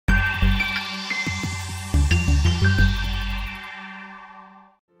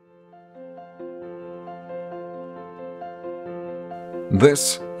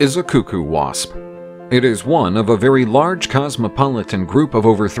This is a cuckoo wasp. It is one of a very large cosmopolitan group of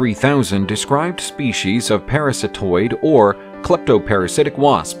over 3,000 described species of parasitoid or kleptoparasitic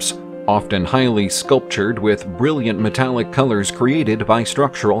wasps, often highly sculptured with brilliant metallic colors created by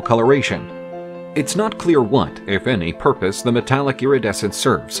structural coloration. It's not clear what, if any, purpose the metallic iridescence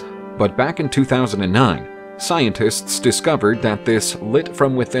serves, but back in 2009, scientists discovered that this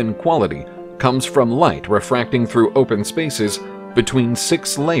lit-from-within quality comes from light refracting through open spaces between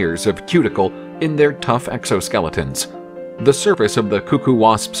 6 layers of cuticle in their tough exoskeletons. The surface of the cuckoo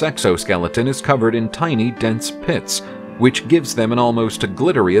wasp's exoskeleton is covered in tiny, dense pits, which gives them an almost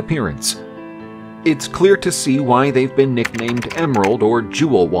glittery appearance. It's clear to see why they've been nicknamed emerald or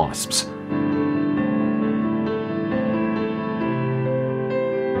jewel wasps.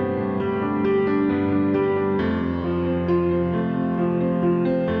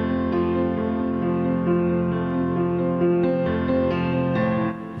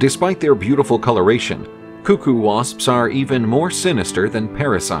 Despite their beautiful coloration, cuckoo wasps are even more sinister than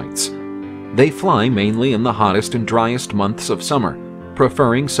parasites. They fly mainly in the hottest and driest months of summer,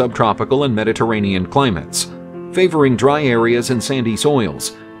 preferring subtropical and Mediterranean climates. Favoring dry areas and sandy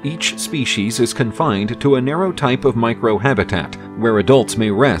soils, each species is confined to a narrow type of microhabitat where adults may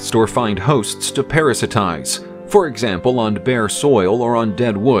rest or find hosts to parasitize, for example on bare soil or on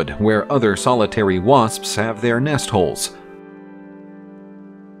dead wood where other solitary wasps have their nest holes.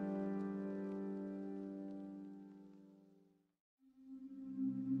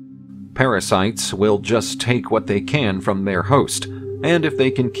 Parasites will just take what they can from their host, and if they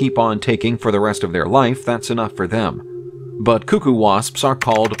can keep on taking for the rest of their life, that's enough for them. But cuckoo wasps are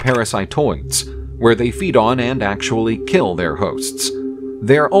called parasitoids, where they feed on and actually kill their hosts.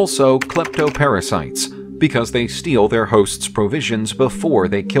 They're also kleptoparasites, because they steal their hosts' provisions before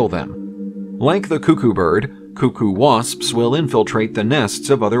they kill them. Like the cuckoo bird, cuckoo wasps will infiltrate the nests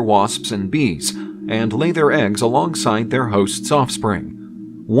of other wasps and bees, and lay their eggs alongside their host's offspring.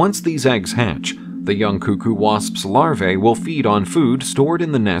 Once these eggs hatch, the young cuckoo wasp's larvae will feed on food stored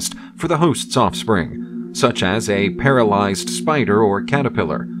in the nest for the host's offspring, such as a paralyzed spider or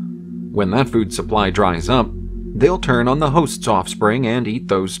caterpillar. When that food supply dries up, they'll turn on the host's offspring and eat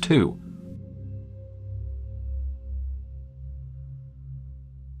those too.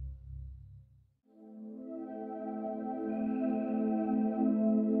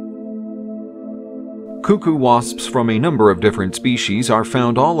 Cuckoo wasps from a number of different species are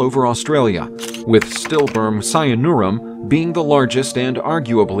found all over Australia, with Stilburn cyanurum being the largest and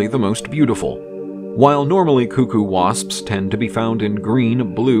arguably the most beautiful. While normally cuckoo wasps tend to be found in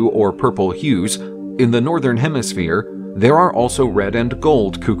green, blue, or purple hues, in the northern hemisphere there are also red and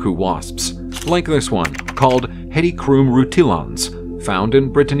gold cuckoo wasps, like this one, called Hedychroum rutilans, found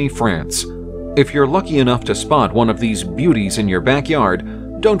in Brittany, France. If you're lucky enough to spot one of these beauties in your backyard,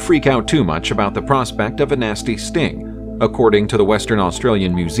 don't freak out too much about the prospect of a nasty sting. According to the Western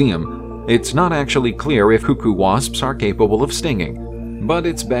Australian Museum, it's not actually clear if cuckoo wasps are capable of stinging, but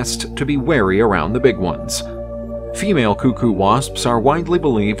it's best to be wary around the big ones. Female cuckoo wasps are widely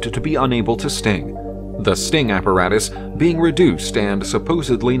believed to be unable to sting, the sting apparatus being reduced and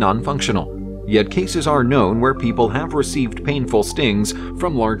supposedly non-functional, yet cases are known where people have received painful stings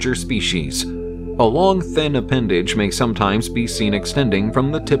from larger species. A long, thin appendage may sometimes be seen extending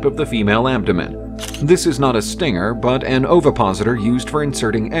from the tip of the female abdomen. This is not a stinger, but an ovipositor used for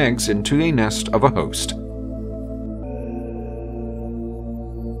inserting eggs into a nest of a host.